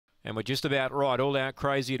And we're just about right. All Out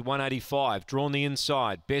Crazy at 185. Drawn the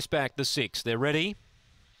inside. Best back the 6. They're ready.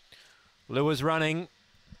 Lewis running.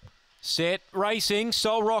 Set, racing.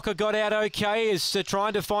 Soul Rocker got out okay, is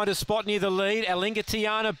trying to find a spot near the lead.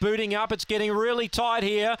 Alingatiana booting up. It's getting really tight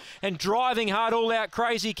here and driving hard. All Out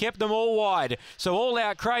Crazy kept them all wide. So All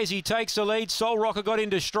Out Crazy takes the lead. Soul Rocker got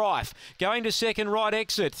into strife. Going to second right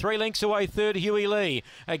exit. 3 lengths away third, Huey Lee.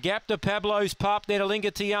 A gap to Pablo's Pup there to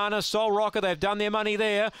Alingatiana. Soul Rocker, they've done their money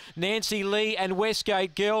there. Nancy Lee and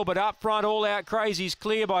Westgate Girl, but up front All Out Crazy's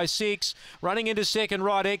clear by 6. Running into second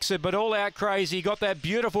right exit, but All Out Crazy got that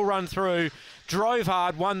beautiful run through, drove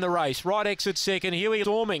hard, won the race. Right exit second, Huey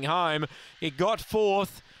storming home. It got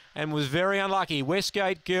fourth and was very unlucky.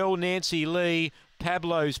 Westgate Girl, Nancy Lee,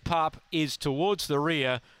 Pablo's Pup is towards the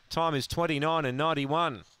rear. Time is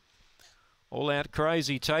 29:91. All Out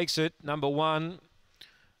Crazy takes it. Number 1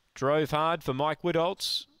 drove hard for Mike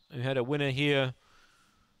Widoltz, who had a winner here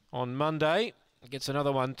on Monday. Gets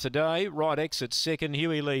another one today. Right exit second,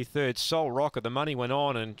 Huey Lee third. Soul Rocker, the money went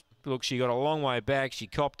on, and look, she got a long way back. She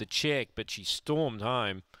copped a check, but she stormed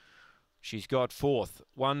home. She's got fourth.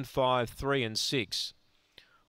 1, 5, 3 and 6.